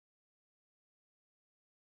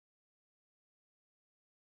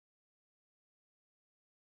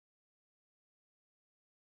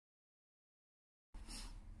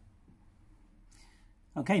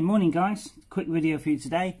Okay, morning guys. Quick video for you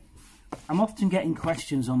today. I'm often getting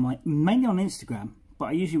questions on mainly on Instagram, but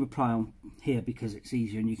I usually reply on here because it's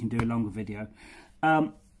easier and you can do a longer video,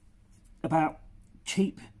 about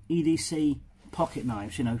cheap EDC pocket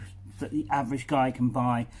knives, you know, that the average guy can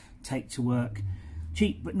buy, take to work.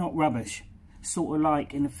 Cheap but not rubbish. Sort of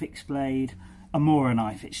like in a fixed blade Amora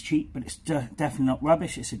knife. It's cheap but it's definitely not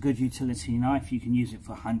rubbish. It's a good utility knife. You can use it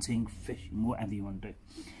for hunting, fishing, whatever you want to do.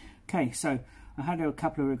 Okay, so I had a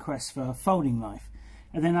couple of requests for a folding knife,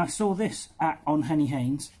 and then I saw this on Henny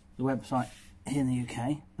Haynes, the website here in the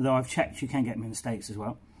UK, although I've checked you can get them in the States as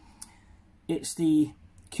well. It's the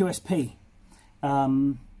QSP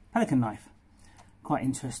pelican knife. Quite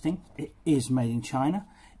interesting. It is made in China.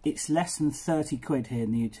 It's less than 30 quid here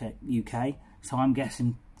in the UK, so I'm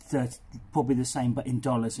guessing 30, probably the same but in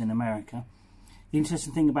dollars in America. The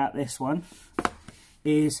interesting thing about this one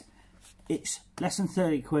is it's less than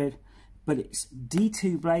 30 quid, but it's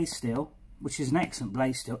D2 blade steel, which is an excellent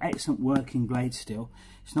blade steel, excellent working blade steel.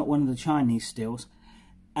 It's not one of the Chinese steels,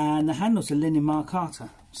 and the handles are linen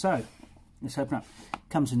micarta. So let's open up.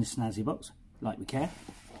 Comes in this snazzy box, like we care.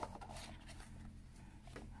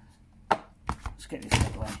 Let's get this out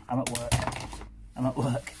of the way. I'm at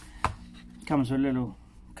work. Comes with a little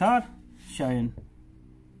card showing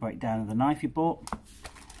breakdown of the knife you bought.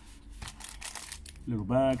 Little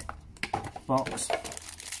bag, box.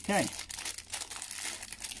 Okay.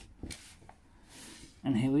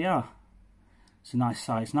 And here we are. It's a nice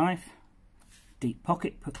size knife, deep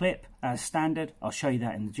pocket per clip as standard. I'll show you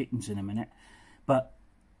that in the jittings in a minute. But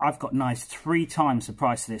I've got knives 3 times the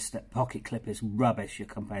price of this. That pocket clip is rubbish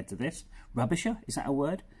compared to this. Rubbisher, is that a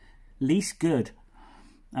word? Least good.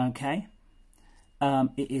 Okay.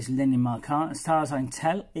 It is linen micarta. As far as I can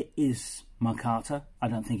tell, it is micarta. I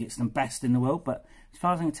don't think it's the best in the world, but as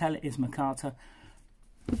far as I can tell, it is micarta.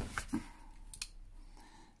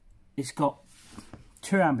 It's got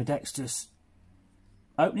 2 ambidextrous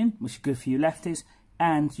opening, which is good for you lefties,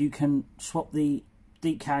 and you can swap the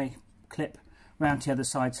deep carry clip round to the other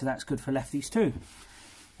side, so that's good for lefties too.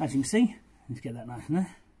 As you can see, let's get that nice in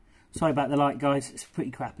there. Sorry about the light, guys, it's pretty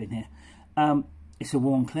crap in here. It's a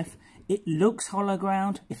Warncliffe. It looks hollow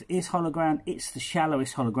ground. If it is hollow ground, it's the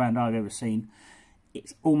shallowest hollow ground I've ever seen.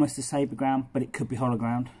 It's almost a sabre ground, but it could be hollow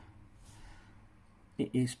ground. It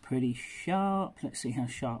is pretty sharp. Let's see how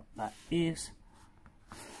sharp that is.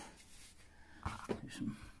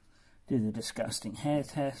 Do the disgusting hair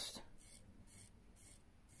test.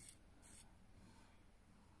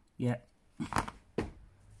 Yeah,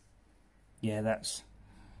 that's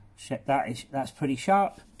pretty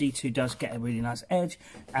sharp. D2 does get a really nice edge,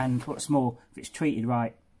 and what's more, if it's treated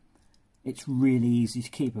right, it's really easy to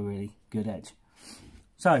keep a really good edge.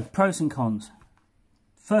 So pros and cons.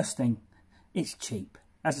 First thing, it's cheap.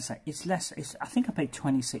 As I say, it's less. I think I paid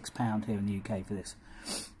 £26 here in the UK for this.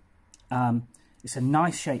 It's a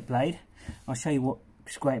nice shaped blade. I'll show you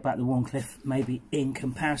what's great about the Warncliffe, maybe in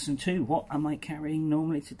comparison to what am I carrying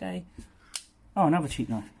normally today. Oh, another cheap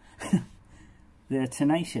knife. They're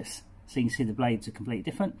tenacious, so you can see the blades are completely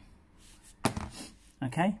different.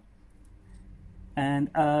 Okay, and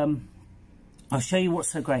I'll show you what's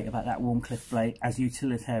so great about that Warncliffe blade as a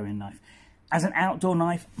utilitarian knife. As an outdoor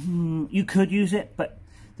knife, you could use it, but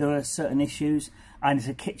there are certain issues. And as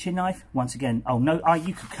a kitchen knife, once again,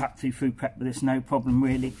 you could cut through food prep with this, no problem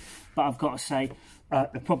really. But I've got to say,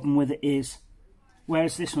 the problem with it is,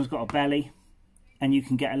 whereas this one's got a belly, and you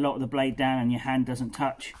can get a lot of the blade down and your hand doesn't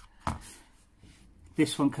touch.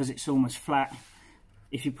 This one, because it's almost flat,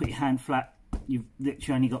 if you put your hand flat, you've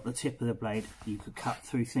literally only got the tip of the blade. You could cut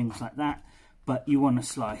through things like that, but you want to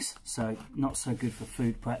slice, so not so good for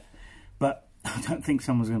food prep. But I don't think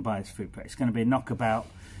someone's going to buy this food prep. It's going to be a knockabout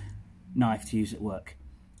knife to use at work.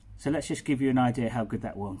 So let's just give you an idea how good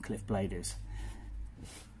that Warncliffe blade is.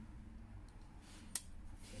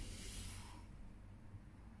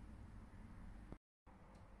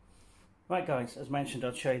 Right guys, as mentioned,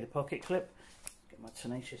 I'll show you the pocket clip. Get my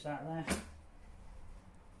tenacious out of there.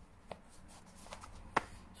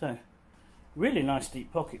 So, really nice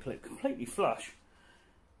deep pocket clip, completely flush.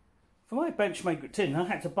 For my Benchmade tin, I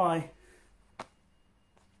had to buy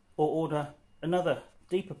or order another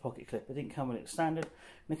deeper pocket clip. It didn't come with it standard.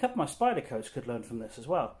 And a couple of my spider coats could learn from this as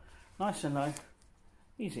well. Nice and low,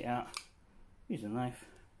 easy out, use a knife,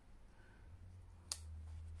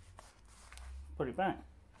 put it back.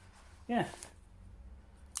 Yeah,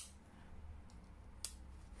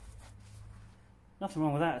 nothing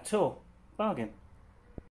wrong with that at all. Bargain.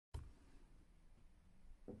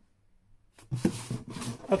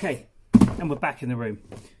 Okay, and we're back in the room.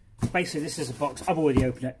 basically this is a box. I've already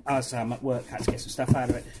opened it as I'm at work, had to get some stuff out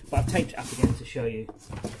of it, but I've taped it up again to show you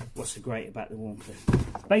what's so great about the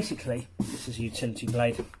Wharncliffe. Basically, this is a utility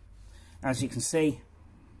blade. As you can see,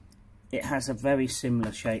 it has a very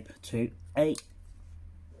similar shape to a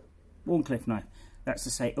Wharncliffe knife. That's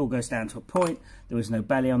to say, it all goes down to a point. There is no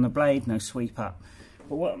belly on the blade, no sweep up.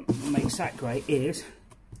 But what makes that great is,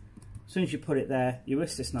 as soon as you put it there, your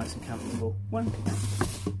wrist is nice and comfortable. 1,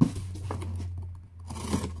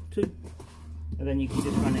 2, and then you can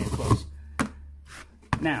just run it across.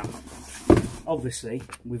 Now, obviously,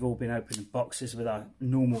 we've all been opening boxes with our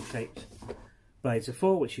normal shaped blades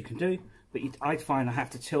before, which you can do, but I'd find I have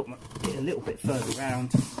to tilt it a little bit further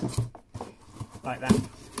round, like that.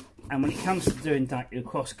 And when it comes to doing your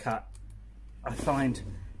cross cut, I find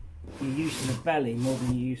you're using the belly more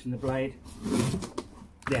than you're using the blade.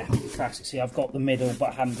 Yeah, classic. See, I've got the middle, but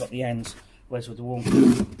I haven't got the ends. Whereas with the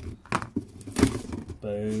Wharncliffe,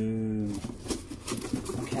 boom.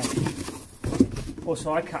 Okay.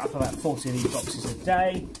 Also, I cut up about 40 of these boxes a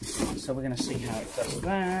day, so we're going to see how it does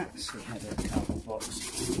that. See how the cardboard box.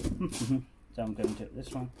 So I'm going to do it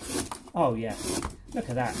this one. Oh yeah, look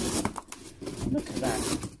at that. Look at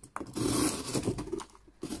that.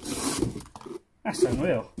 That's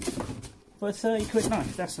unreal. For a 30 quid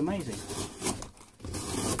knife, that's amazing.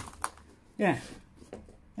 Yeah,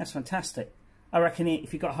 that's fantastic. I reckon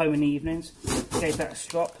if you got home in the evenings, gave that a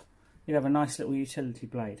strop, you'd have a nice little utility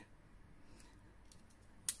blade.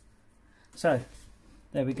 So,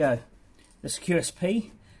 there we go. This QSP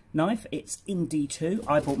knife, it's in D2.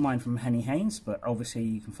 I bought mine from Henny Haynes, but obviously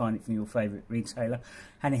you can find it from your favourite retailer.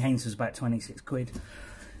 Henny Haynes was about 26 quid.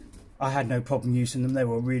 I had no problem using them. They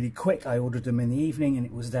were really quick. I ordered them in the evening and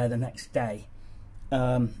it was there the next day.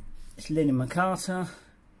 It's Linen McCarter.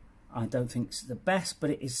 I don't think it's the best, but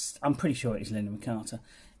it is. I'm pretty sure it is Linen McCarter.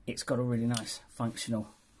 It's got a really nice functional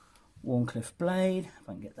Wharncliffe blade. If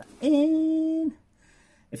I can get that in.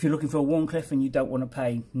 If you're looking for a Wharncliffe and you don't want to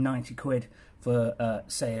pay 90 quid for,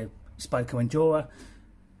 say, a Spoko Endura,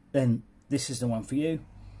 then this is the one for you.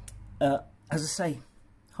 As I say,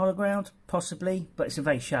 hollow ground, possibly, but it's a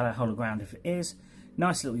very shallow hollow ground if it is.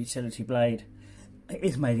 Nice little utility blade. It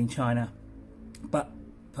is made in China, but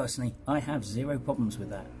personally, I have zero problems with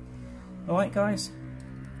that. Alright guys,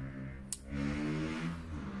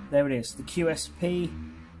 there it is, the QSP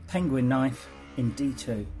Penguin knife in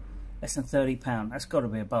D2. Less than £30. That's got to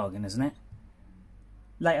be a bargain, isn't it?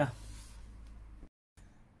 Later.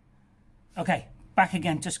 Okay, back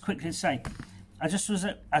again, just quickly to say,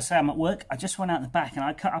 I'm at work, I just went out the back and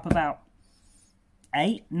I cut up about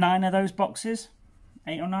 8, 9 of those boxes.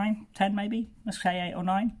 8 or 9, 10 maybe, let's say 8 or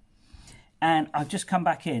 9. And I've just come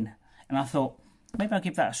back in and I thought, maybe I'll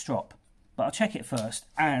give that a strop. But I'll check it first,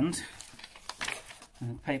 and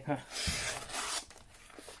paper,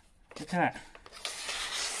 look at that.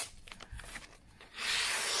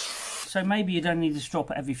 So maybe you don't need to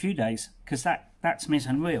strop it every few days, because that to me is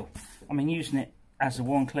unreal. I mean, using it as a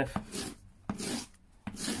Wharncliffe.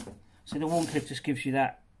 So the Wharncliffe just gives you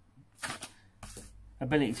that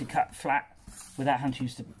ability to cut flat without having to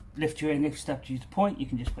use to lift your lift stuff to use the point. You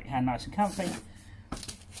can just put your hand nice and comfy.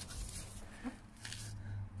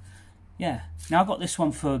 Yeah, now I've got this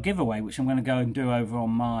one for a giveaway, which I'm going to go and do over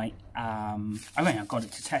on my, I mean, I've got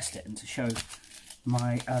it to test it and to show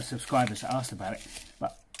my subscribers that asked about it,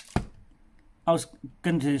 but I was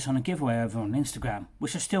going to do this on a giveaway over on Instagram,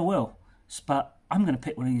 which I still will, but I'm going to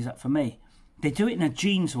pick one of these up for me. They do it in a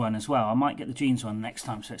jeans one as well. I might get the jeans one next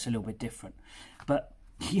time, so it's a little bit different. But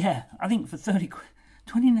yeah, I think for 30 quid,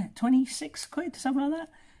 26 quid, something like that,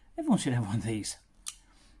 everyone should have one of these.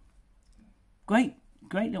 Great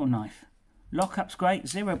little knife. Lockup's great,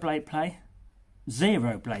 zero blade play.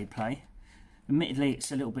 Admittedly,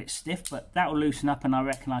 it's a little bit stiff, but that will loosen up, and I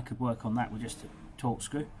reckon I could work on that with just a torque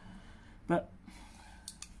screw. But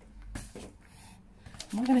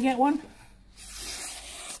am I going to get one?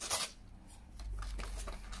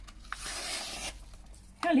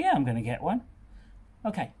 Hell yeah, I'm going to get one.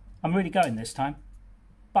 Okay, I'm really going this time.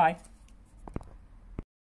 Bye.